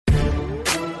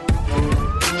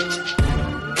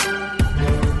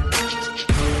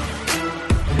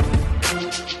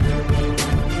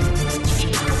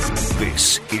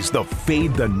the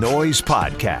Fade the Noise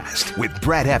podcast with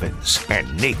Brad Evans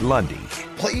and Nate Lundy.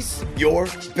 Place your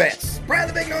bets. Brad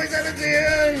the Big Noise Evans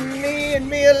here, me and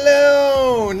me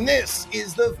alone. This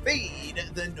is the Fade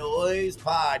the Noise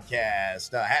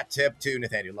podcast. Hat tip to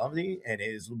Nathaniel Lundy and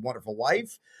his wonderful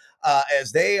wife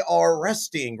as they are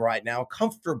resting right now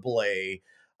comfortably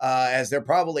as they're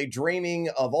probably dreaming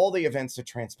of all the events that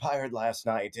transpired last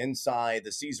night inside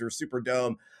the Caesars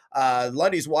Superdome.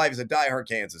 Lundy's wife is a diehard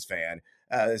Kansas fan.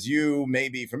 As you may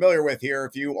be familiar with here,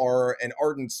 if you are an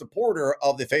ardent supporter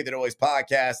of the Fade the Noise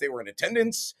podcast, they were in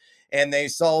attendance and they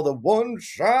saw the one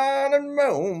shining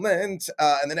moment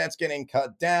and the Nets getting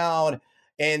cut down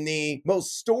in the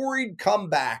most storied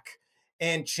comeback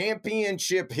in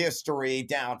championship history,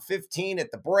 down 15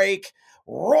 at the break,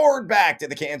 roared back to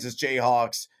the Kansas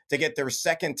Jayhawks to get their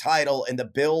second title in the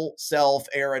Bill Self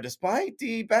era, despite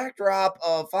the backdrop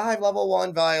of 5 level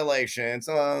 1 violations.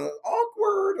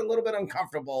 Awkward, a little bit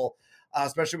uncomfortable,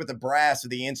 especially with the brass of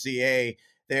the NCAA.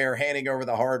 They're handing over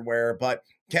the hardware, but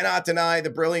cannot deny the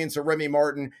brilliance of Remy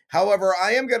Martin. However,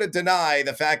 I am going to deny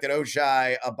the fact that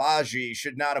Ochai Agbaji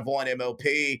should not have won MOP.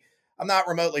 I'm not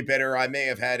remotely bitter. I may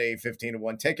have had a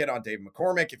 15-1 ticket on Dave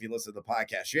McCormick, if you listened to the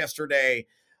podcast yesterday,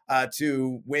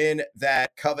 to win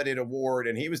that coveted award,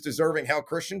 and he was deserving. How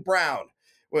Christian Brown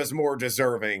was more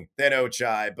deserving than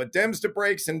Ochai. But Dems to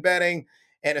breaks and betting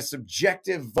and a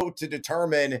subjective vote to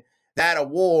determine that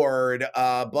award.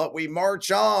 But we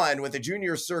march on with the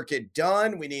junior circuit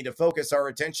done. We need to focus our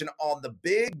attention on the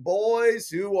big boys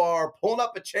who are pulling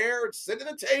up a chair and sitting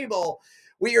at the table.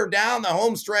 We are down the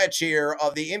home stretch here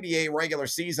of the NBA regular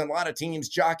season. A lot of teams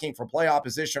jockeying for playoff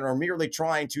position or merely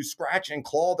trying to scratch and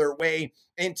claw their way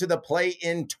into the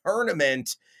play-in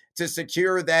tournament to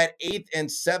secure that 8th and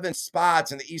 7th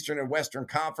spots in the Eastern and Western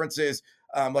conferences.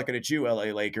 I'm looking at you,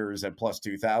 LA Lakers, at plus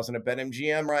 2,000 at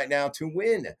BetMGM right now to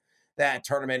win that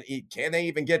tournament. Can they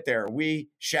even get there? We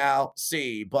shall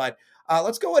see. But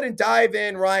let's go ahead and dive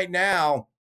in right now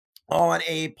on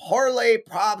a parlay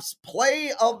props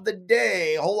play of the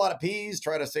day. A whole lot of P's.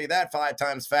 Try to say that 5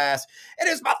 times fast. It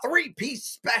is my 3-piece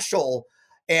special,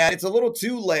 and it's a little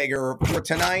two-legger for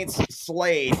tonight's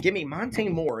slate. Give me Monte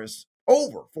Morris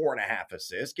over 4.5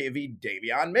 assists. Give me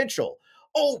Davion Mitchell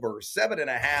over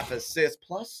 7.5 assists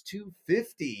plus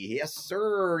 250. Yes,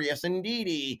 sir. Yes,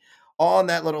 indeedy. On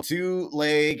that little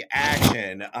two-leg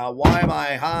action. Why am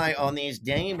I high on these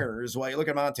gamers? Well, you look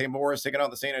at Monte Morris taking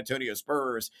on the San Antonio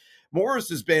Spurs. Morris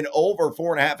has been over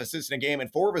 4.5 assists in a game in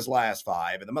 4 of his last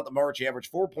 5. In the month of March, he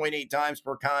averaged 4.8 times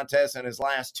per contest in his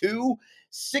last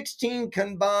 16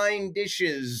 combined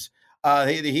dishes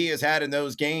he has had in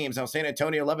those games. Now, San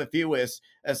Antonio, 11 fewest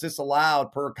assists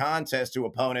allowed per contest to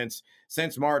opponents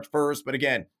since March 1st. But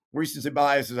again, recency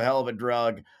bias is a hell of a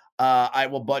drug. I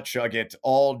will butt chug it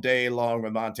all day long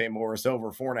with Monte Morris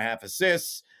over 4.5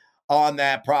 assists on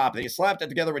that prop. You slapped that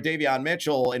together with Davion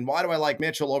Mitchell. And why do I like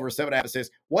Mitchell over 7.5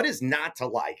 assists? What is not to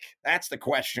like? That's the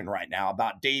question right now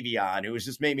about Davion, who has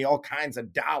just made me all kinds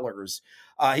of dollars.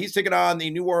 He's taking on the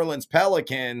New Orleans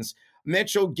Pelicans.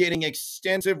 Mitchell getting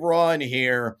extensive run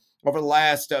here over the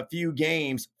last few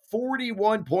games.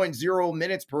 41.0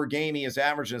 minutes per game he has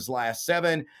averaged in his last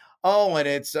 7. Oh, and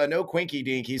it's no quinky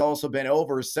dink. He's also been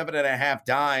over 7.5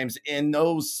 dimes in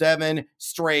those 7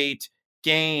 straight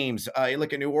games. You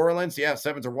look at New Orleans. Yeah,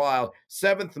 7s are wild.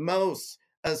 7th most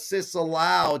assists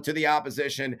allowed to the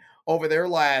opposition over their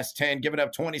last 10, giving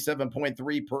up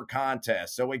 27.3 per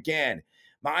contest. So again,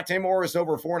 Monte Morris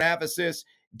over 4.5 assists.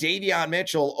 Davion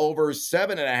Mitchell over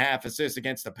 7.5 assists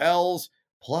against the Pels.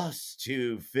 Plus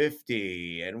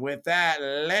 250. And with that,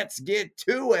 let's get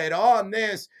to it on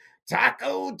this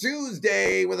Taco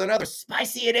Tuesday with another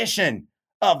spicy edition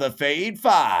of the Fade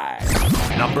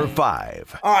 5. Number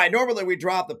 5. All right, normally we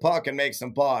drop the puck and make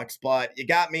some bucks, but you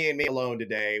got me and me alone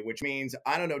today, which means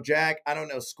I don't know jack, I don't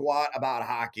know squat about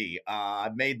hockey.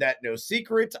 I've made that no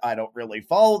secret. I don't really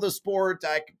follow the sport.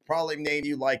 I could probably name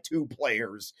you like 2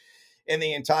 players in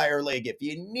the entire league. If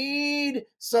you need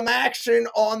some action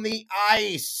on the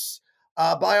ice,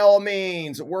 by all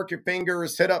means, work your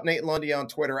fingers. Hit up Nate Lundy on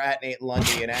Twitter at Nate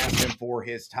Lundy and ask him for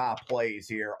his top plays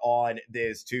here on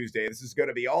this Tuesday. This is going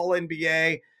to be all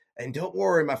NBA. And don't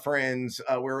worry, my friends,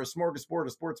 we're a smorgasbord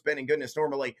of sports betting goodness.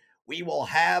 Normally, we will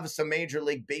have some Major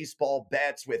League Baseball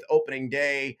bets with opening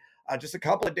day just a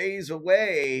couple of days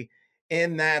away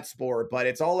in that sport. But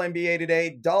it's all NBA today.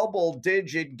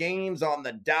 Double-digit games on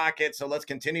the docket. So let's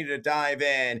continue to dive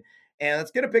in. And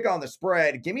let's get a pick on the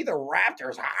spread. Give me the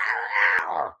Raptors.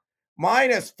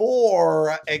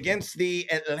 -4 against the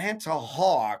Atlanta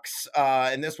Hawks.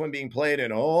 And this one being played in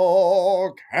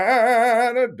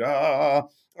Canada.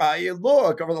 You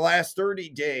look over the last 30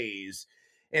 days,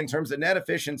 in terms of net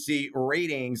efficiency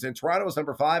ratings. And Toronto is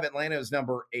number 5, Atlanta is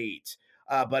number 8.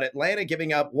 But Atlanta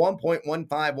giving up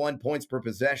 1.151 points per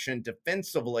possession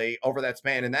defensively over that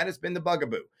span. And that has been the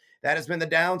bugaboo. That has been the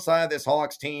downside of this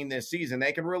Hawks team this season.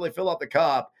 They can really fill up the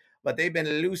cup, but they've been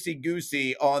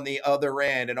loosey-goosey on the other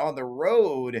end. And on the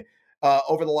road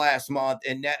over the last month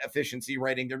in net efficiency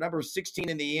rating, they're number 16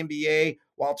 in the NBA,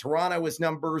 while Toronto is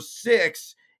number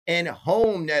 6 in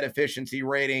home net efficiency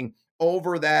rating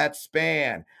over that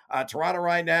span. Toronto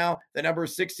right now, the number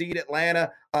 6 seed,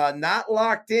 Atlanta, not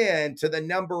locked in to the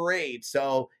number 8.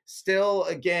 So still,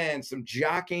 again, some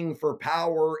jockeying for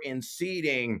power in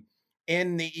seeding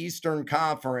in the Eastern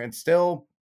Conference. Still,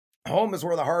 home is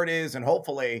where the heart is, and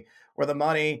hopefully where the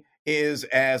money is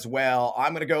as well.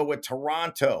 I'm going to go with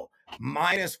Toronto,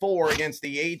 -4 against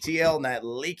the ATL and that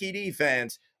leaky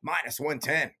defense,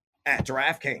 -110 at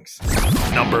DraftKings.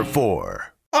 Number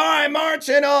 4. All right,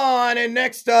 marching on. And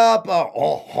next up,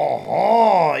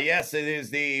 yes, it is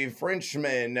the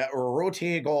Frenchman,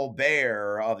 Rudy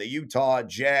Gobert of the Utah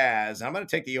Jazz. I'm going to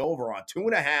take the over on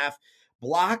 2.5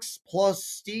 blocks plus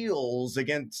steals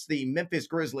against the Memphis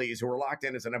Grizzlies, who are locked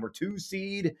in as a number 2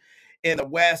 seed in the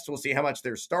West. We'll see how much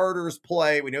their starters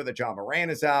play. We know that John Moran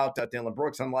is out. Dylan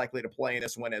Brooks unlikely to play in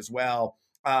this one as well.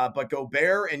 But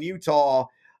Gobert and Utah,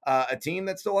 a team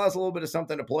that still has a little bit of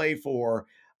something to play for.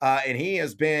 And he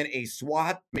has been a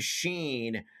SWAT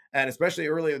machine, and especially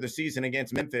earlier this season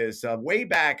against Memphis. Way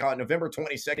back on November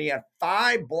 22nd, he had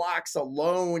 5 blocks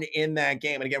alone in that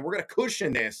game. And again, we're going to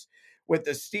cushion this with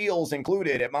the steals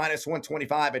included at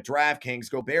 -125 at DraftKings.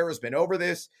 Gobert has been over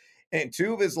this in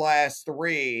 2 of his last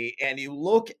 3. And you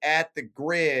look at the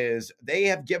Grizz, they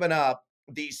have given up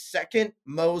the second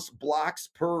most blocks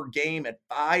per game at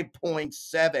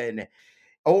 5.7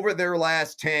 over their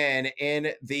last 10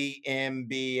 in the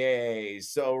NBA.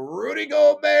 So Rudy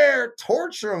Gobert,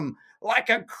 torture him like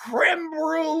a creme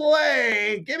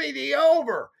brulee. Give me the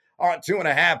over on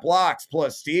 2.5 blocks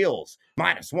plus steals,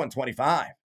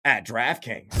 -125 at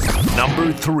DraftKings.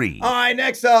 Number 3. All right,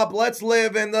 next up, let's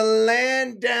live in the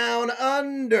land down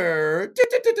under.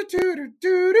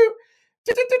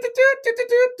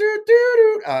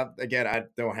 Again, I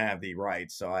don't have the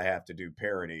rights, so I have to do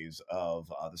parodies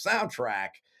of the soundtrack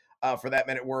for that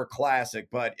Minute Work Classic.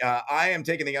 But I am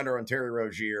taking the under on Terry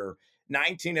Rozier,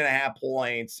 19.5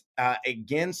 points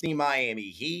against the Miami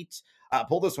Heat.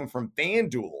 Pull this one from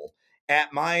FanDuel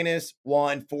at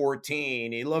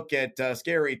 -114. You look at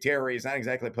Scary Terry. He's not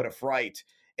exactly put a fright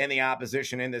in the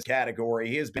opposition in this category.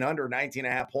 He has been under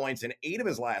 19.5 points in 8 of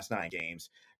his last 9 games.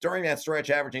 During that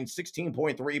stretch, averaging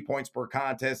 16.3 points per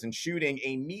contest and shooting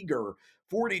a meager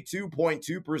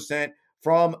 42.2%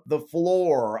 from the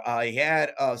floor. He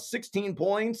had 16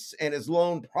 points in his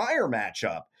lone prior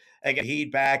matchup against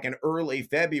Heat back in early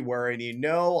February, and you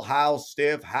know how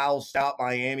stiff, how stout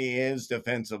Miami is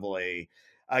defensively,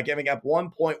 giving up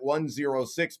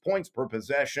 1.106 points per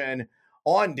possession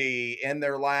on D in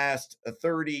their last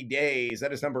 30 days.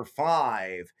 That is number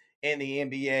 5 in the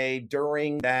NBA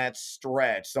during that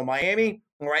stretch. So Miami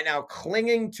right now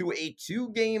clinging to a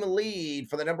 2-game lead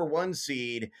for the number 1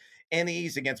 seed in the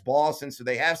East against Boston. So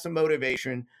they have some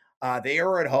motivation. They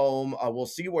are at home. We'll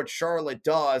see what Charlotte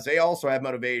does. They also have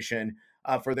motivation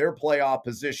for their playoff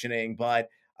positioning, but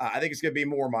I think it's going to be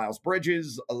more Miles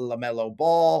Bridges, LaMelo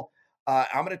Ball.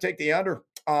 I'm going to take the under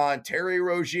on Terry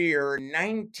Rozier,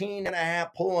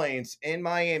 19.5 points in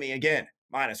Miami. Again,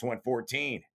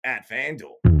 -114 at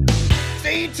FanDuel.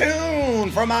 Stay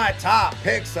tuned for my top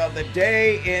picks of the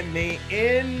day in the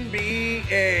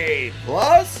NBA.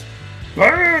 Plus,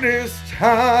 bonus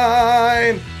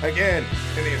time. Again,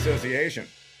 in the association.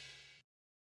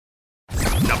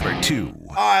 Number 2.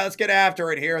 All right, let's get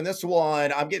after it here. And this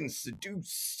one, I'm getting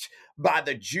seduced by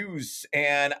the juice.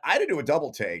 And I had to do a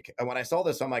double take when I saw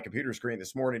this on my computer screen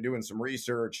this morning doing some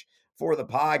research for the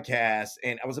podcast.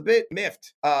 And I was a bit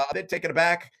miffed, a bit taken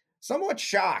aback, somewhat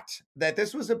shocked that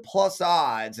this was at plus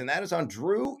odds. And that is on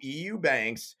Drew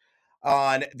Eubanks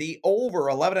on the over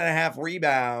 11.5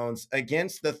 rebounds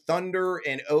against the Thunder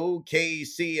in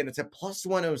OKC. And it's at plus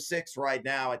 106 right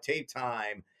now at tape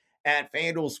time at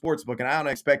FanDuel Sportsbook. And I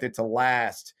don't expect it to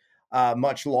last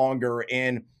much longer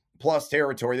in plus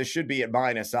territory. This should be at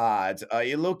minus odds.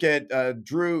 You look at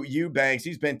Drew Eubanks.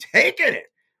 He's been taking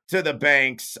it to the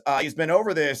banks. He's been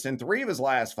over this in 3 of his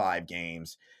last 5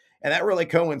 games. And that really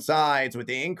coincides with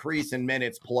the increase in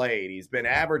minutes played. He's been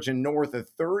averaging north of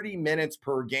 30 minutes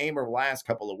per game over the last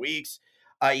couple of weeks.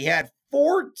 He had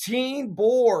 14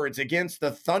 boards against the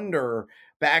Thunder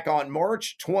back on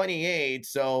March 28th,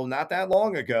 so not that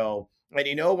long ago.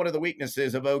 And one of the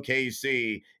weaknesses of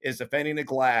OKC is defending the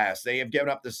glass. They have given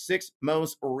up the sixth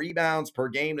most rebounds per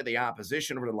game to the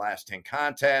opposition over the last 10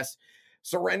 contests,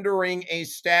 surrendering a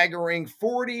staggering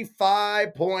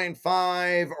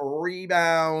 45.5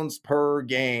 rebounds per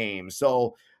game.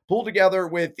 So, pulled together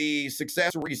with the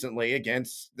success recently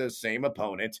against the same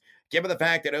opponent, given the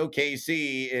fact that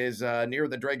OKC is near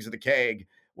the dregs of the keg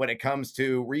when it comes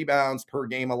to rebounds per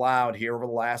game allowed here over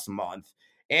the last month,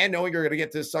 and knowing you're going to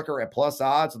get this sucker at plus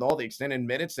odds with all the extended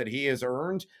minutes that he has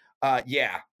earned,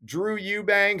 Drew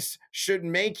Eubanks should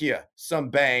make you some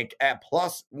bank at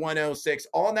plus 106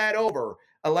 on that over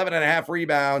 11.5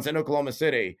 rebounds in Oklahoma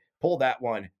City. Pull that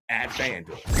one at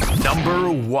FanDuel.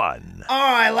 Number 1.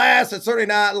 All right, last and certainly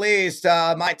not least,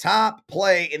 my top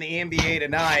play in the NBA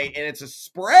tonight, and it's a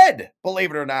spread,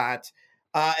 believe it or not.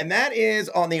 And that is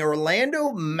on the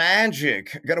Orlando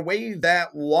Magic. Got to wave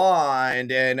that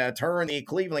wand and turn the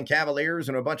Cleveland Cavaliers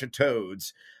into a bunch of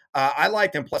toads. I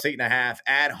like them plus 8.5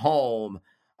 at home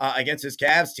against this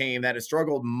Cavs team that has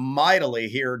struggled mightily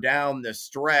here down the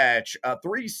stretch.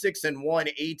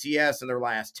 3-6-1 ATS in their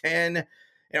last 10.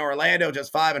 And Orlando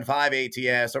just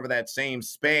 5-5 ATS over that same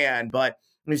span. But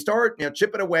we start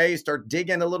chipping away, start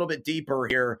digging a little bit deeper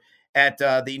here at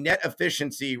the net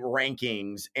efficiency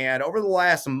rankings. And over the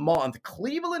last month,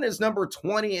 Cleveland is number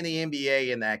 20 in the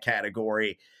NBA in that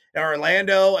category. Now,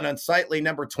 Orlando, an unsightly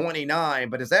number 29.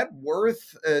 But is that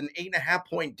worth an 8.5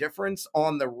 point difference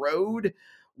on the road,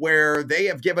 where they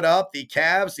have given up the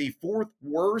Cavs the fourth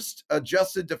worst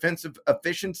adjusted defensive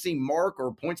efficiency mark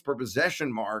or points per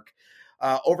possession mark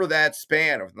over that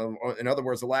span, in other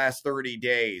words, the last 30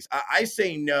 days? I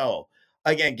say no.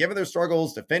 Again, given their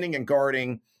struggles defending and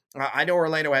guarding, I know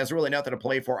Orlando has really nothing to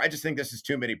play for. I just think this is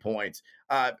too many points.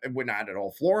 It would not at all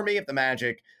floor me if the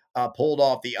Magic pulled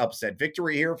off the upset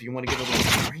victory here, if you want to get a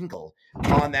little sprinkle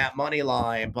on that money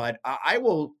line. But I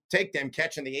will take them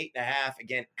catching the 8.5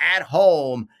 again at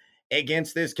home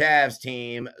against this Cavs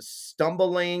team,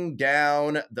 stumbling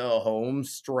down the home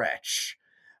stretch.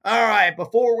 All right,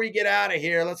 before we get out of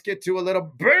here, let's get to a little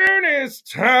bonus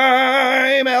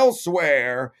time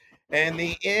elsewhere. And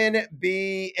the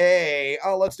NBA,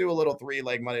 let's do a little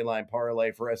 3-leg money line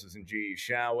parlay for S's and G's,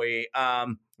 shall we?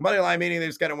 Money line meaning they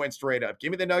just got to win straight up.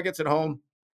 Give me the Nuggets at home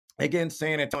against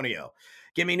San Antonio.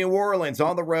 Give me New Orleans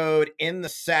on the road in the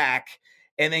sack.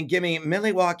 And then give me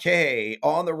Milwaukee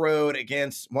on the road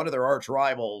against one of their arch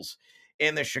rivals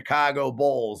in the Chicago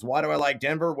Bulls. Why do I like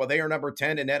Denver? Well, they are number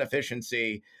 10 in net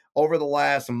efficiency over the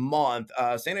last month.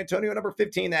 San Antonio, number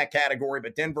 15 in that category,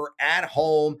 but Denver at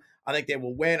home, I think they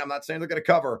will win. I'm not saying they're going to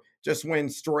cover, just win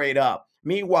straight up.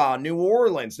 Meanwhile, New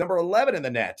Orleans, number 11 in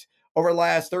the net over the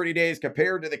last 30 days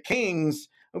compared to the Kings,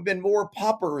 who've been more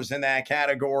poppers in that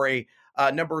category.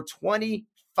 Number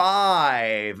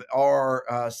 25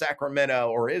 are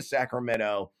Sacramento, or is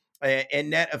Sacramento, in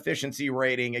net efficiency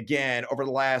rating, again, over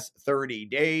the last 30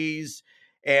 days.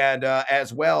 And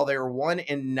as well, they're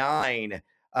 1-9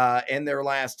 in their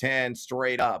last 10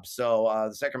 straight up. So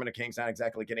the Sacramento Kings not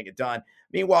exactly getting it done.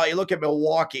 Meanwhile, you look at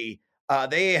Milwaukee,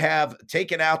 they have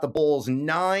taken out the Bulls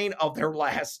 9 of their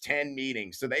last 10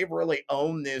 meetings. So they've really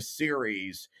owned this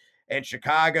series. And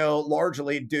Chicago,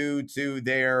 largely due to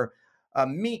their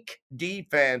meek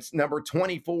defense, number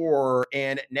 24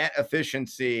 in net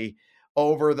efficiency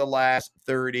over the last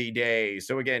 30 days.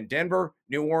 So again, Denver,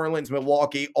 New Orleans,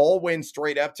 Milwaukee, all win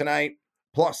straight up tonight,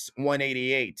 plus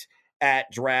 188 at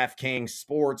DraftKings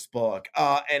Sportsbook.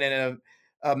 And in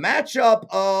a matchup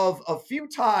of a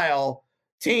futile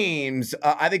teams,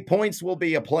 I think points will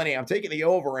be aplenty. I'm taking the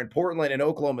over in Portland and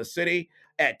Oklahoma City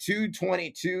at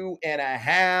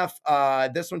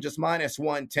 222.5. This one just minus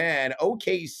 110.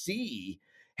 OKC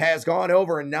has gone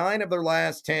over 9 of their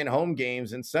last 10 home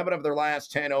games and 7 of their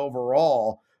last 10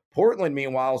 overall. Portland,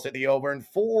 meanwhile, is at the over in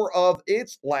 4 of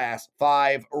its last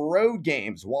 5 road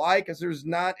games. Why? Because there's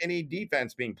not any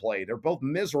defense being played. They're both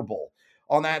miserable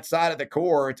on that side of the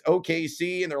court.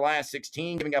 OKC in their last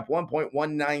 16 giving up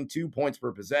 1.192 points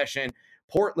per possession.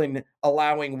 Portland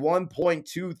allowing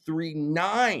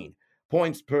 1.239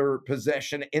 points per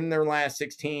possession in their last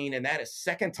 16, and that is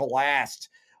second to last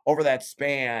over that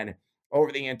span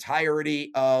over the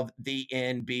entirety of the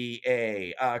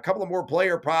NBA. A couple of more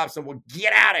player props and we'll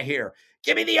get out of here.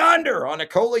 Give me the under on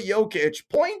Nikola Jokic,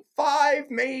 0.5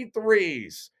 made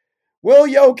threes. Will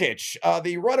Jokic,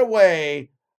 the runaway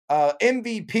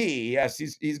MVP, yes,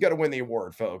 he's going to win the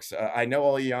award, folks. I know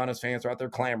all you Giannis fans are out there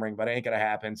clamoring, but it ain't going to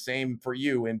happen. Same for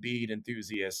you, Embiid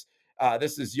enthusiasts.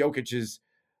 This is Jokic's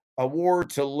award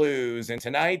to lose. And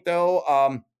tonight,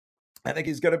 though, I think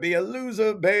he's going to be a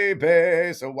loser,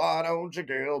 baby. So why don't you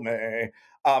kill me?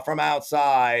 From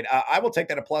outside, I will take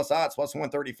that at plus odds, plus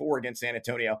 134 against San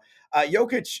Antonio.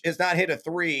 Jokic has not hit a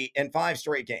three in 5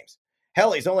 straight games.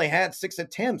 Hell, he's only had 6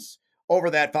 attempts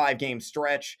over that 5-game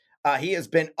stretch. He has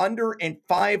been under in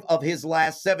 5 of his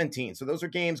last 17. So those are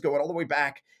games going all the way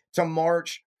back to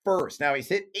March 1st. Now, he's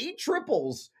hit 8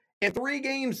 triples in 3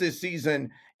 games this season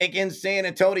against San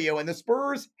Antonio, and the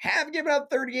Spurs have given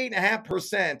up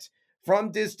 38.5%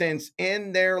 from distance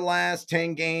in their last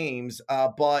 10 games,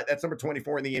 but that's number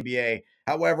 24 in the NBA.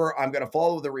 However, I'm going to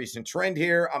follow the recent trend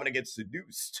here. I'm going to get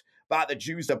seduced by the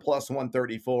juice at plus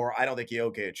 134. I don't think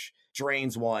Jokic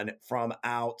drains one from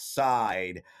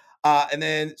outside. And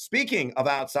then speaking of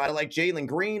outside, I like Jalen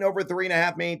Green over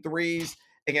 3.5 made threes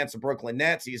against the Brooklyn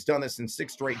Nets. He's done this in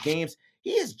 6 straight games.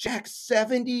 He has jacked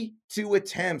 72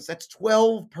 attempts. That's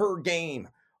 12 per game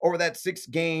over that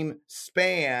 6-game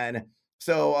span.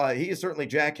 So he is certainly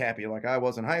jack happy like I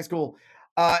was in high school.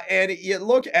 And you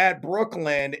look at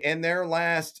Brooklyn in their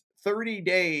last 30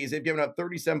 days, they've given up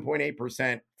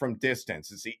 37.8% from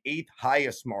distance. It's the 8th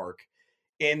highest mark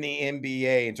in the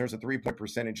NBA in terms of 3-point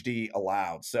percentage D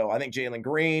allowed. So I think Jalen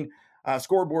Green,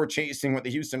 scoreboard chasing with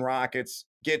the Houston Rockets,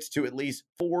 gets to at least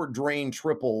 4 drain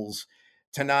triples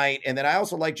tonight. And then I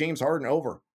also like James Harden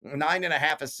over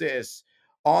 9.5 assists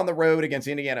on the road against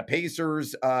Indiana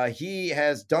Pacers. He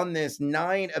has done this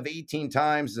 9 of 18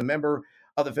 times as a member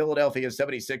of the Philadelphia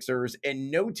 76ers,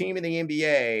 and no team in the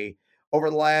NBA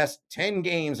over the last 10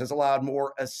 games has allowed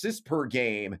more assists per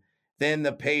game than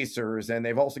the Pacers, and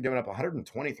they've also given up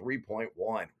 123.1.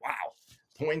 Wow,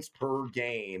 points per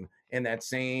game in that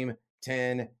same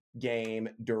 10-game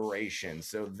duration.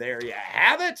 So there you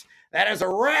have it. That is a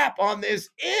wrap on this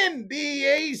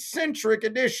NBA-centric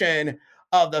edition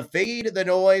of the Fade the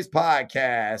Noise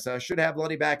podcast. Should have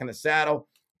Lundy back in the saddle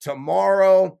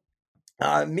tomorrow.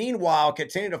 Meanwhile,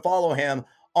 continue to follow him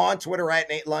on Twitter at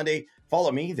Nate Lundy.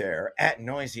 Follow me there at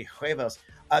Noisy Huevos.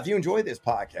 If you enjoyed this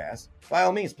podcast, by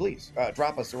all means, please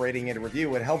drop us a rating and a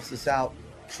review. It helps us out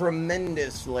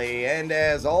tremendously. And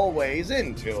as always,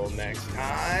 until next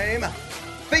time,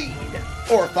 feed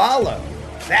or follow.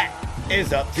 That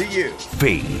is up to you.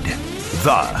 Fade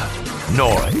the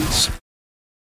Noise.